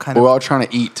all we're all trying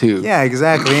to eat too. Yeah,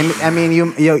 exactly. And I mean,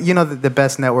 the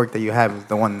best network that you have is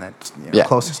the one that's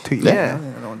closest to you. Yeah,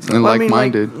 and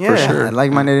like-minded for sure. And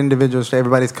like-minded individuals.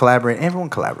 Everybody's collaborating. Everyone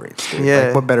collaborates. Dude. Yeah.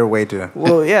 Like, what better way to?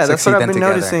 Well, yeah, that's what I've been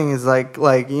noticing. Is like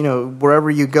wherever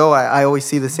you go, I always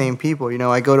see the same people.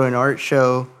 I go to an art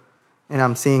show, and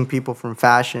I'm seeing people from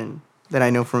fashion that I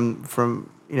know from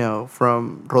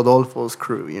Rodolfo's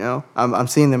crew. I'm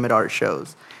seeing them at art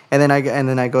shows. And then I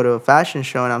go to a fashion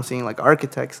show, and I'm seeing like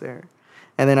architects there.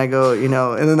 And then I go,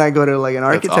 to like an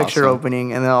architecture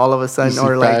opening, and then all of a sudden,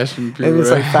 fashion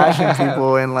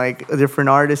people and like different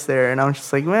artists there, and I'm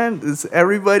just like, man, is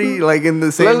everybody like in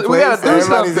the same place? We gotta do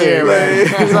something here, man.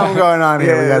 There's something going on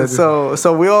here. Yeah, so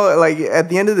we all like at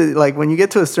the end of the when you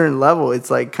get to a certain level, it's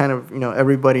like kind of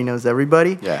everybody knows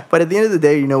everybody. Yeah. But at the end of the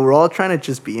day, we're all trying to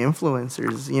just be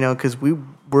influencers, because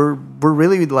we're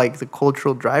really like the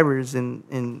cultural drivers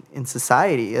in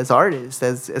society as artists,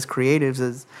 as creatives,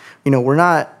 as we're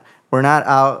not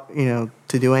out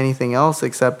to do anything else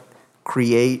except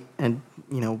create and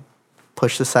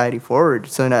push society forward.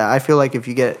 So I feel like if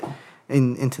you get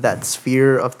into that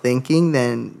sphere of thinking,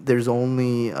 then there's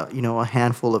only a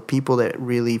handful of people that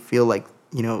really feel like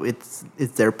it's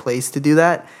their place to do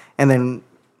that, and then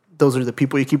those are the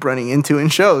people you keep running into in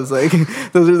shows. Like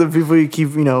those are the people you keep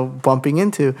bumping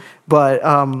into. But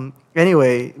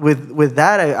anyway, with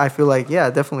that, I feel like, yeah,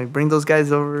 definitely bring those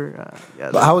guys over.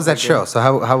 But how was that show? So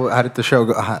how did the show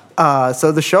go?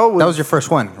 So the show was, that was your first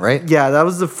one, right? Yeah, that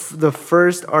was the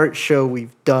first art show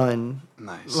we've done.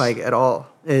 Nice. Like at all.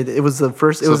 It was the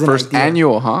first. It was the first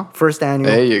annual, huh? First annual.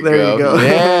 There you go.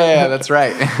 Yeah, that's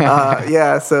right.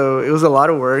 Yeah, so it was a lot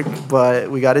of work,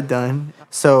 but we got it done.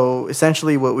 So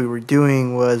essentially, what we were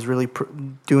doing was really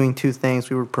doing two things.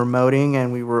 We were promoting,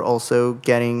 and we were also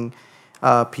getting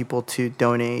people to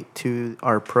donate to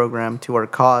our program, to our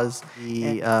cause.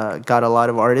 We got a lot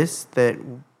of artists that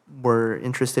were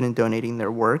interested in donating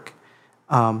their work.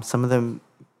 Some of them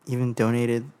even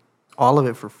donated all of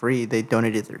it for free. They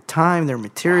donated their time, their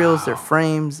materials, their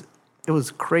frames. It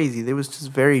was crazy. It was just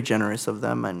very generous of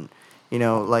them. And,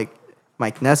 like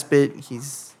Mike Nesbitt,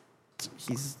 he's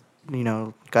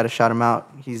got to shout him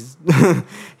out. He's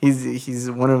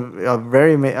one of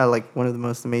one of the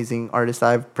most amazing artists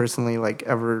I've personally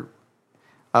ever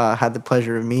had the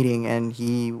pleasure of meeting, and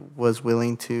he was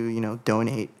willing to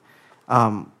donate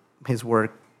his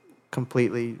work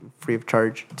completely free of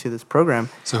charge to this program.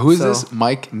 So who is this?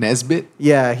 Mike Nesbitt?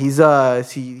 Yeah, he's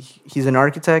an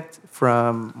architect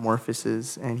from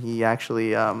Morphosis, and he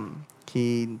actually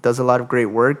he does a lot of great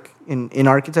work in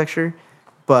architecture,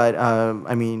 but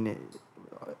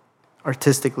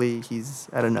artistically he's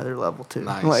at another level too.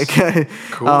 Nice.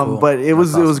 Cool. But it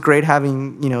was great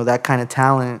having that kind of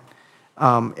talent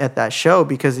at that show,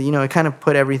 because it kind of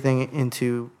put everything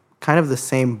into kind of the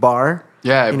same bar.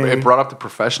 Yeah, it brought up the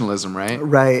professionalism, right?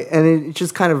 Right, and it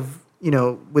just kind of,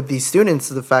 with these students,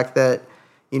 the fact that,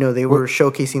 they were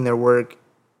showcasing their work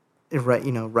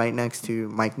right next to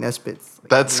Mike Nesbitt's.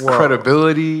 That's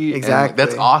credibility. Exactly.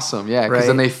 That's awesome, yeah, because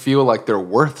then they feel like they're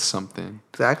worth something.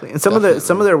 Exactly, and some of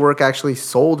their work actually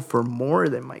sold for more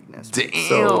than Mike Nesbitt.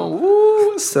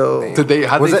 Damn. So how did they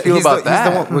feel about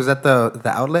that? Was that the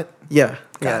outlet? Yeah.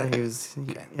 He was.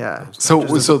 Okay. Yeah. So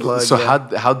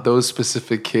how those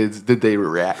specific kids did they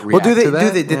react to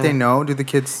that? Did they know? Do the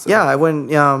kids? Yeah, I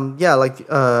went.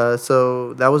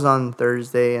 So that was on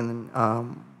Thursday, and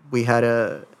then we had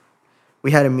a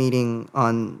meeting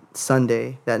on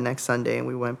Sunday, that next Sunday, and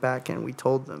we went back and we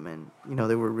told them, and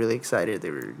they were really excited.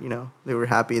 They were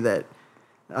happy that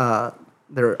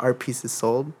their art pieces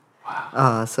sold.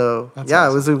 Wow. So that's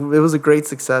awesome. It was a great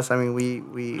success. I mean, we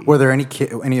were there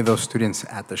any of those students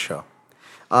at the show?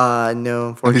 No,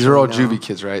 unfortunately. These are all juvie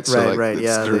kids, right? So right,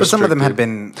 yeah. But some of them had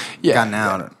been gotten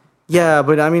out. Yeah,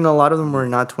 but I mean, a lot of them were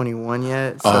not 21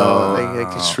 yet. So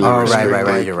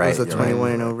right. You're right. It was a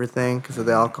 21 and over thing because of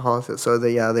the alcohol. So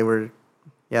they were.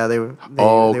 Yeah, they were.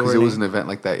 Because it was an event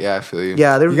like that. Yeah, I feel you.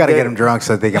 Yeah, you got to get them drunk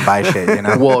so they can buy shit.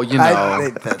 Well,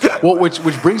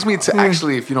 which brings me to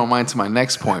actually, if you don't mind, to my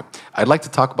next point. I'd like to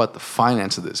talk about the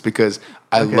finance of this, because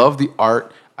I love the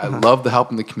art. I love the help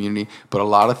in the community, but a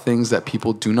lot of things that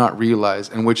people do not realize,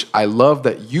 and which I love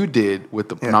that you did with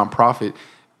the nonprofit.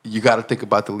 You got to think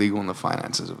about the legal and the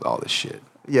finances of all this shit.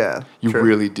 Yeah, you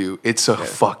really do. It's a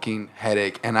fucking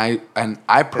headache, and I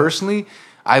personally,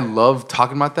 I love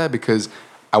talking about that because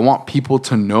I want people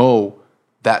to know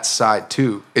that side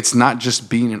too. It's not just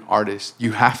being an artist.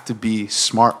 You have to be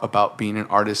smart about being an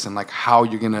artist and how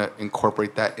you're gonna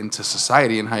incorporate that into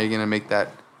society and how you're gonna make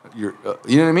that your.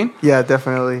 You know what I mean? Yeah,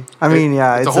 definitely. I mean,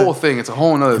 it's a whole thing. It's a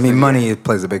whole another thing. I mean, money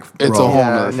plays a big role. It's a whole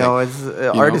other thing. No, it's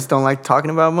artists don't like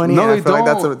talking about money. No, they don't.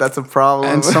 Like that's a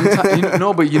problem. And sometimes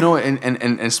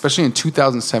and especially in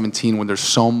 2017 when there's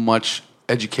so much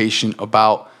education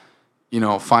about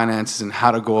finances and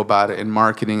how to go about it and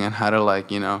marketing and how to I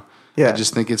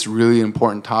just think it's really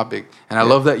important topic. And I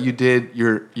love that you did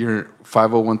your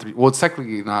 5013. Well, it's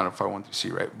technically not a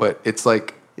 501c, right? But it's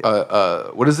what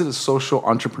is it? A social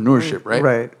entrepreneurship,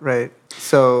 right? Right.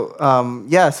 So,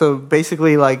 so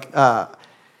basically a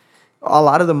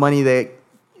lot of the money that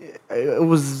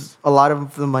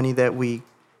we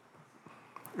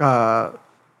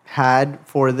had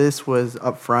for this was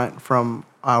upfront from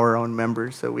our own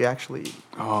members, so we actually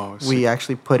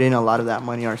put in a lot of that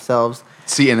money ourselves.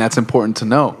 See, and that's important to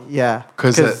know. Yeah,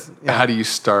 because how do you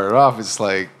start it off? It's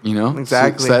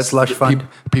exactly. So that's slush fund.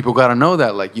 People got to know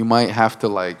that you might have to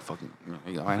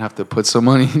you might have to put some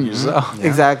money in yourself. Yeah.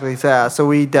 Exactly. So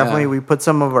we definitely we put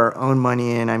some of our own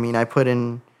money in. I mean, I put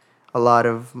in a lot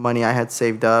of money I had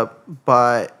saved up,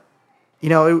 but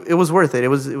it was worth it. It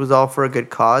was all for a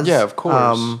good cause. Yeah, of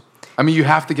course. I mean, you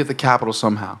have to get the capital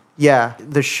somehow. Yeah,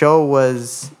 the show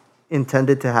was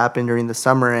intended to happen during the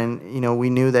summer, and we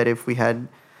knew that if we had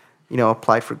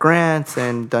applied for grants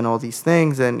and done all these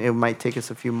things, and it might take us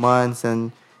a few months,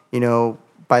 and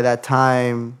by that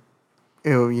time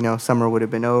summer would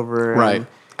have been over, right?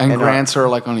 And grants are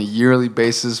like on a yearly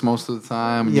basis most of the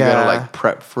time. You gotta like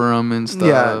prep for them and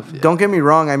stuff. Yeah. Don't get me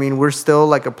wrong. I mean, we're still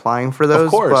like applying for those.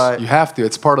 Of course, but you have to.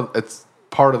 It's part of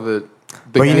the.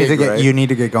 But you need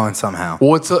to get going somehow.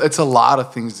 Well, it's a lot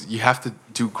of things. You have to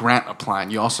do grant applying.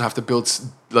 You also have to build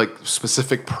like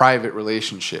specific private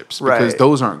relationships because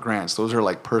those aren't grants. Those are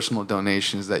like personal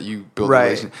donations that you build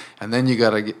relations. And then you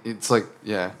gotta get. It's like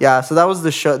yeah. So that was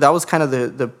the show. That was kind of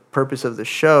the purpose of the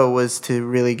show, was to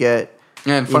really get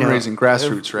and fundraising,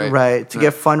 grassroots, right? Right, to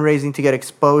get fundraising, to get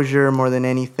exposure more than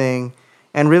anything,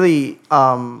 and really.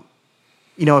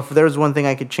 If there was one thing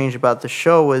I could change about the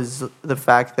show was the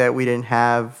fact that we didn't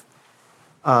have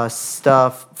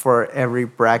stuff for every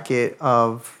bracket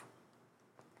of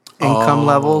income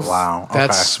levels. Wow, okay.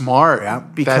 That's smart. Yeah,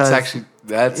 because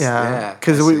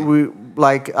because we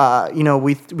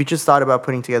just thought about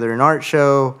putting together an art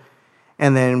show.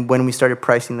 And then when we started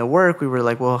pricing the work, we were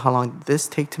like, well, how long did this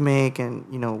take to make? And,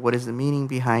 what is the meaning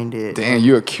behind it? Damn,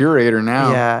 you're a curator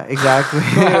now. Yeah, exactly.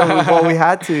 Well, we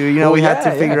had to. We had to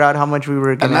figure out how much we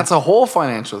were going to... And that's a whole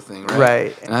financial thing, right?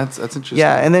 Right. And that's interesting.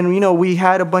 Yeah, and then, we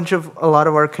had a lot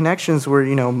of our connections were,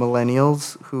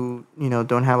 millennials who,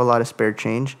 don't have a lot of spare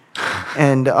change.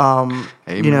 And,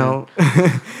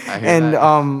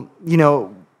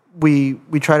 we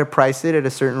try to price it at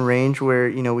a certain range where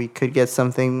we could get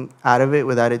something out of it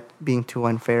without it being too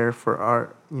unfair for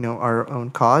our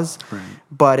own cause. Right.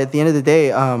 But at the end of the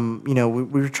day, we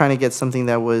were trying to get something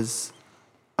that was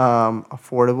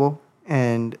affordable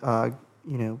and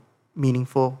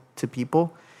meaningful to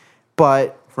people.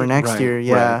 But for next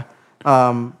year,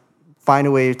 find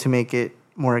a way to make it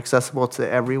more accessible to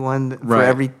everyone for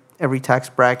every tax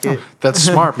bracket. That's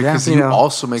smart because you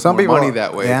also make more money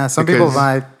that way. Yeah, some people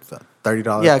buy $30,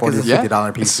 $40,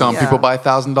 $50 pieces. Some people buy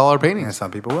 $1,000 paintings. And some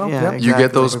people will. Yeah, exactly. You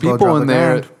get those people in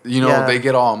there, they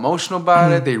get all emotional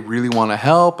about it. They really want to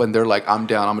help, and they're like, I'm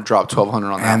down. I'm going to drop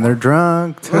 $1,200 on that. And they're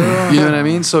drunk, too. You know what I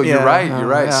mean? So you're right.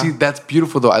 Yeah. See, that's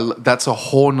beautiful, though. That's a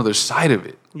whole nother side of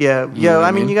it. Yeah. I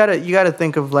mean, you gotta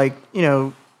think of like,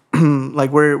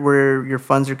 like where your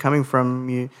funds are coming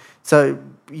from. So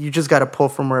you just got to pull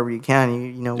from wherever you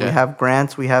can. We have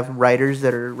grants. We have writers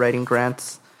that are writing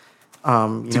grants.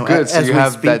 Good. So you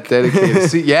have that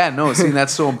dedicated.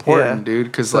 That's so important, dude.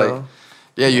 Because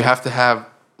you have to have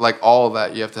like all of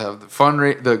that. You have to have the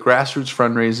grassroots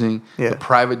fundraising, the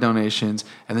private donations,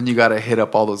 and then you got to hit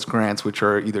up all those grants, which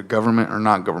are either government or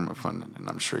not government funded. And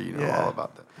I'm sure you know all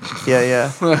about that. Yeah.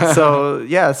 So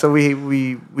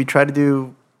we try to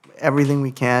do everything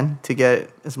we can to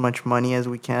get as much money as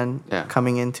we can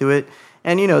coming into it.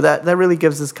 And, that really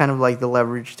gives us kind of like the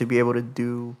leverage to be able to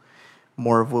do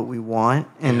more of what we want.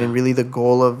 And then really the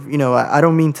goal of, I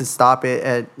don't mean to stop it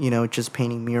at, just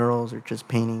painting murals or just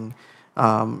painting,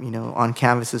 on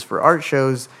canvases for art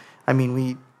shows. I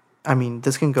mean,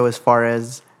 this can go as far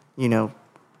as,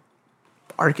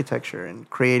 architecture and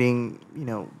creating,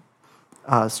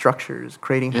 structures,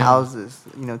 creating houses,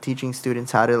 teaching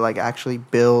students how to like actually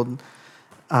build,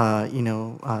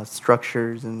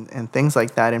 structures and things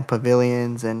like that, and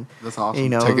pavilions and that's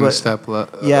awesome. Taking a step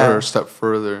or a step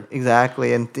further.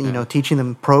 Exactly, and teaching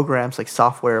them programs like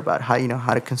software about how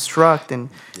how to construct and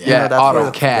that's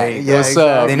AutoCAD. What's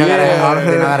up? They know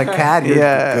how to CAD. Dude,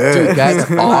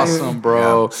 that's awesome,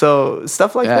 bro. So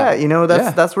stuff like that,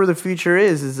 that's where the future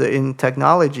is in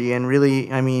technology, and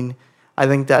really, I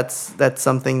think that's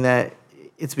something that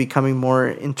it's becoming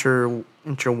more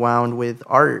interwound with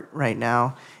art right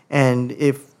now. And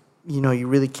if you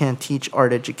really can't teach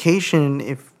art education,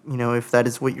 if that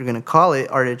is what you're going to call it,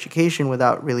 art education,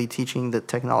 without really teaching the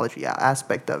technology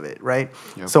aspect of it, right?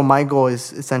 Yep. So my goal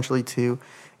is essentially to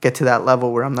get to that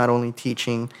level where I'm not only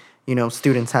teaching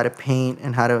students how to paint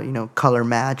and how to color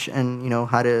match and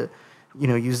how to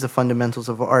use the fundamentals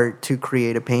of art to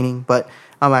create a painting, but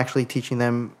I'm actually teaching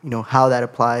them how that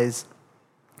applies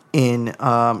in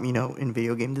in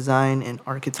video game design and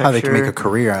architecture. How they can make a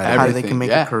career out of it. How they can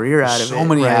make a career out of it. So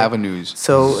many avenues.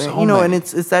 So and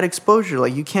it's that exposure.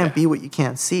 Like you can't be what you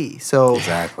can't see. So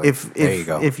exactly.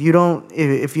 If you don't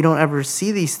ever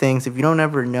see these things, if you don't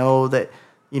ever know that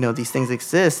these things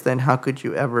exist, then how could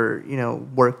you ever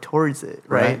work towards it,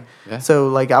 right? Yeah. So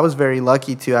like I was very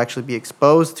lucky to actually be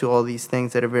exposed to all these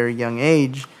things at a very young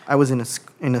age. I was in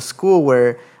a school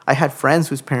where I had friends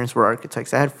whose parents were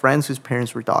architects. I had friends whose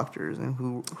parents were doctors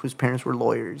and whose parents were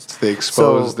lawyers. So they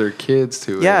exposed their kids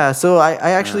to it. Yeah. So I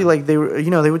actually like they were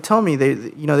they would tell me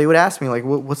they would ask me like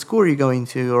what school are you going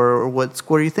to or what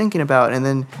school are you thinking about, and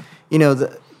then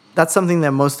that's something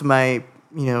that most of my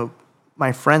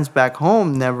my friends back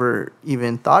home never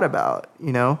even thought about.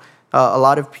 A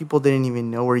lot of people didn't even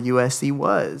know where USC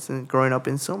was. And growing up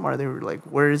in Sylmar, they were like,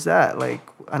 where is that? Like,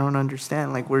 I don't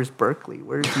understand. Like, where's Berkeley?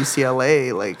 Where's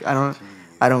UCLA? Like,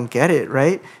 I don't get it,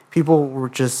 right? People were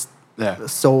just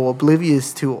so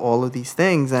oblivious to all of these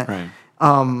things. And,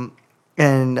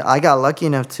 and I got lucky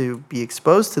enough to be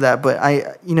exposed to that. But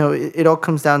it all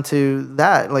comes down to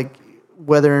that. Like,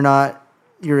 whether or not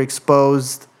you're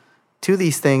exposed to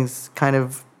these things kind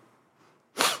of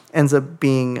ends up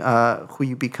being who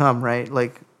you become, right?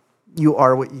 Like, you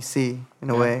are what you see in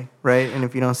a way, right? And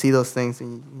if you don't see those things,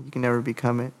 then you can never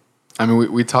become it. I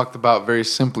mean, we talked about very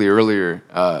simply earlier,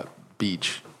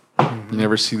 beach. You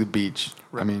never see the beach.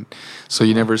 Right. I mean, so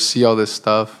you never see all this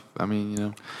stuff. I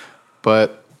mean,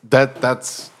 but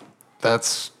that's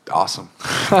awesome.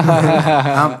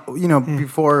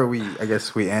 Before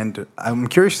we end, I'm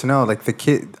curious to know, like,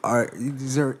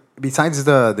 is there, besides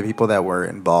the people that were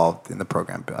involved in the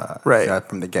program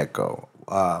from the get-go,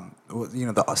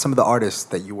 some of the artists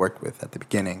that you worked with at the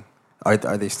beginning, are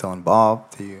they still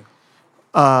involved? Do you?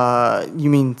 You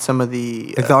mean some of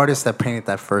the the artists that painted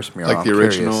that first mural, like the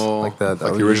original, like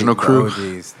the original crew,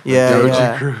 OGs, the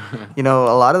OG crew. A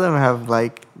lot of them have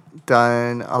like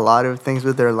done a lot of things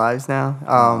with their lives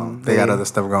now. They got other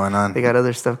stuff going on. They got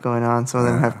other stuff going on. Some of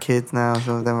them have kids now.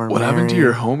 Some of them are What married. happened to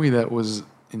your homie that was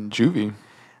in juvie?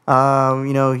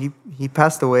 He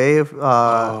passed away.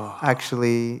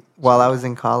 Actually, while I was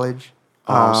in college.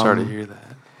 I'm sorry to hear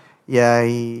that. Yeah,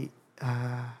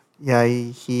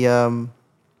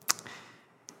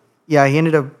 he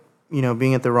ended up,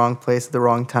 being at the wrong place at the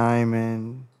wrong time,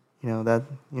 and you know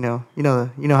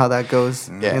how that goes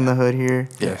in the hood here.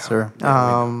 Yes, sir. It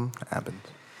happens.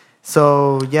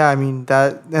 So I mean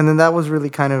that, and then that was really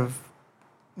kind of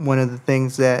one of the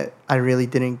things that I really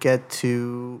didn't get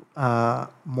to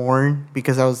mourn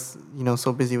because I was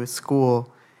so busy with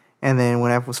school, and then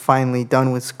when I was finally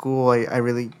done with school, I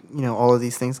really all of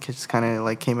these things just kind of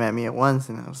like came at me at once,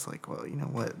 and I was like, well, you know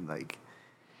what, like.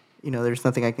 There's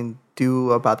nothing I can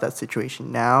do about that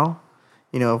situation now,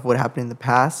 of what happened in the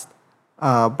past.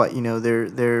 But,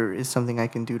 there is something I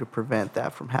can do to prevent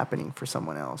that from happening for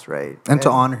someone else, right? And to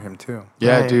honor him, too.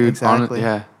 Yeah, right, dude. Exactly.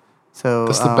 So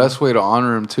that's the best way to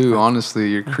honor him, too.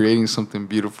 Honestly, you're creating something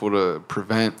beautiful to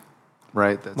prevent,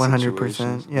 right? That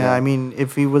 100%. Yeah, I mean,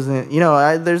 if he wasn't,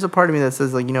 there's a part of me that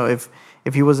says, like,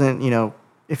 if he wasn't,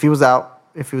 if he was out,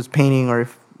 if he was painting, or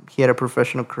if he had a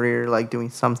professional career, like doing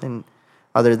something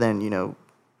other than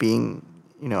being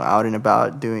out and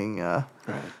about doing stuff,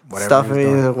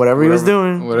 whatever he was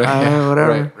doing,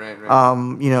 whatever. Right.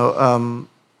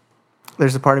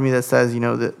 There's a part of me that says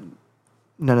that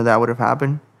none of that would have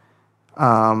happened.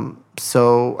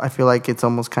 So I feel like it's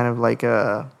almost kind of like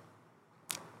a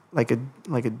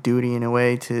duty in a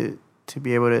way to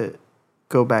be able to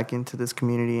go back into this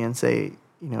community and say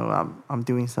I'm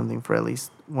doing something for at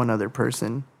least one other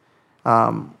person.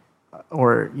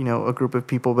 Or a group of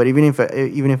people, but even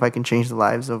if I can change the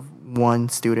lives of one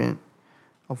student,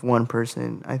 of one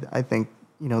person, I think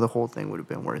the whole thing would have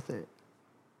been worth it.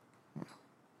 Yeah.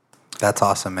 That's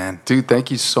awesome, man. Dude, thank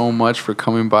you so much for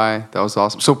coming by. That was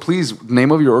awesome. So please,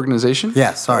 name of your organization?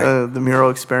 Yeah, sorry. The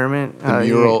Mural Experiment. The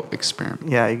Mural Experiment.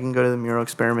 Yeah, you can go to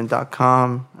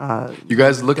themuralexperiment.com. You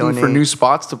guys looking for new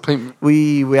spots to paint?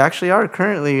 We actually are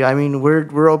currently. I mean,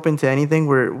 we're open to anything.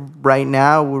 Right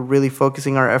now we're really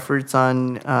focusing our efforts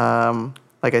on,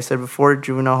 like I said before,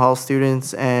 juvenile hall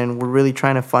students, and we're really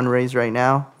trying to fundraise right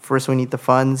now. First, we need the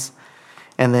funds,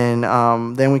 and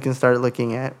then we can start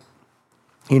looking at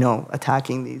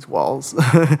attacking these walls.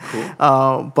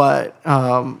 Cool. But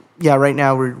right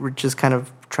now we're just kind of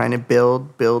trying to build,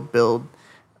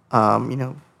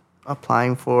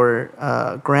 applying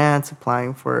for grants,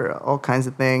 applying for all kinds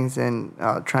of things, and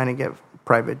trying to get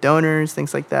private donors,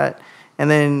 things like that.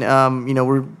 And then,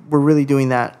 we're really doing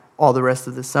that all the rest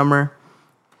of the summer.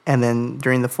 And then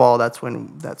during the fall, that's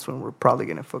when we're probably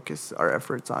going to focus our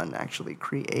efforts on actually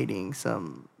creating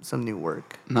some new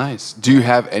work. Nice. Do you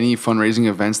have any fundraising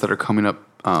events that are coming up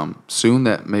soon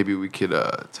that maybe we could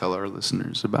tell our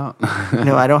listeners about?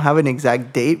 No, I don't have an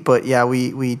exact date, but yeah,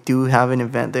 we do have an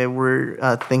event that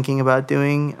we're thinking about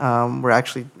doing. We're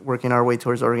actually working our way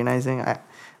towards organizing. I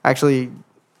actually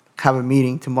have a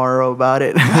meeting tomorrow about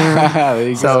it. There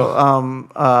you go.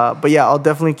 But yeah, I'll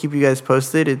definitely keep you guys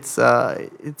posted. It's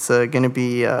going to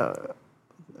be a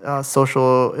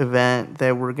social event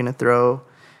that we're going to throw,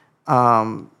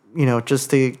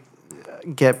 just to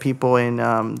get people in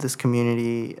this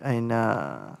community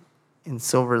in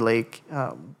Silver Lake,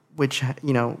 which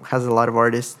has a lot of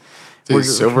artists. Dude,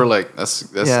 Silver Lake, that's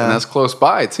and that's close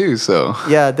by too. So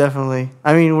yeah, definitely.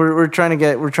 I mean, we're trying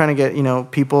to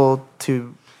get people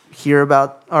to hear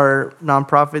about our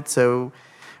nonprofit. So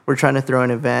we're trying to throw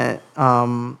an event.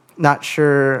 Not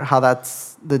sure how that's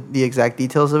the exact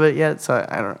details of it yet. So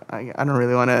I don't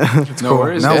really want to. No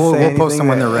worries. No, we'll post them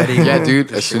when they're ready. Yeah,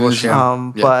 dude. As soon as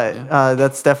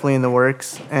That's definitely in the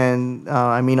works. And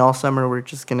I mean, all summer we're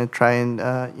just gonna try and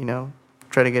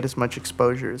try to get as much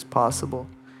exposure as possible,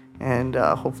 and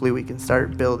hopefully we can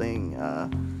start building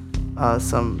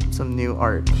some new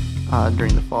art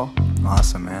during the fall.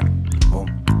 Awesome, man. Cool.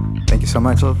 Thank you so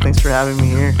much. So thanks for having me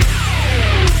here.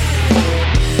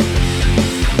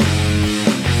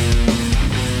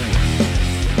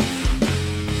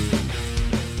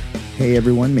 Hey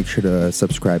everyone, make sure to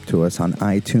subscribe to us on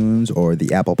iTunes or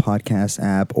the Apple Podcast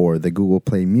app or the Google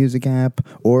Play Music app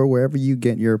or wherever you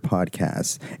get your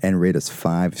podcasts, and rate us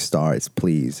 5 stars,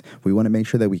 please. We want to make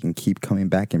sure that we can keep coming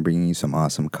back and bringing you some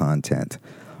awesome content.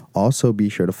 Also, be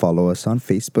sure to follow us on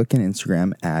Facebook and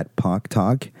Instagram at POC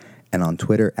Talk and on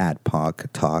Twitter at POC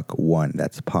Talk 1.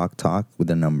 That's POC Talk with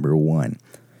the number 1.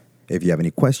 If you have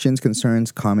any questions,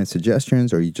 concerns, comments,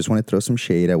 suggestions, or you just want to throw some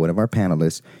shade at one of our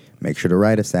panelists, make sure to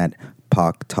write us at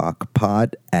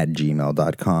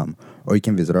poctalkpod@gmail.com, or you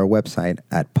can visit our website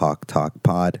at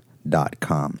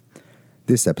poctalkpod.com.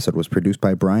 This episode was produced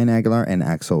by Brian Aguilar and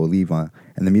Axel Oliva,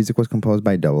 and the music was composed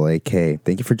by Double AK.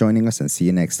 Thank you for joining us, and see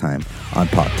you next time on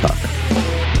POC Talk.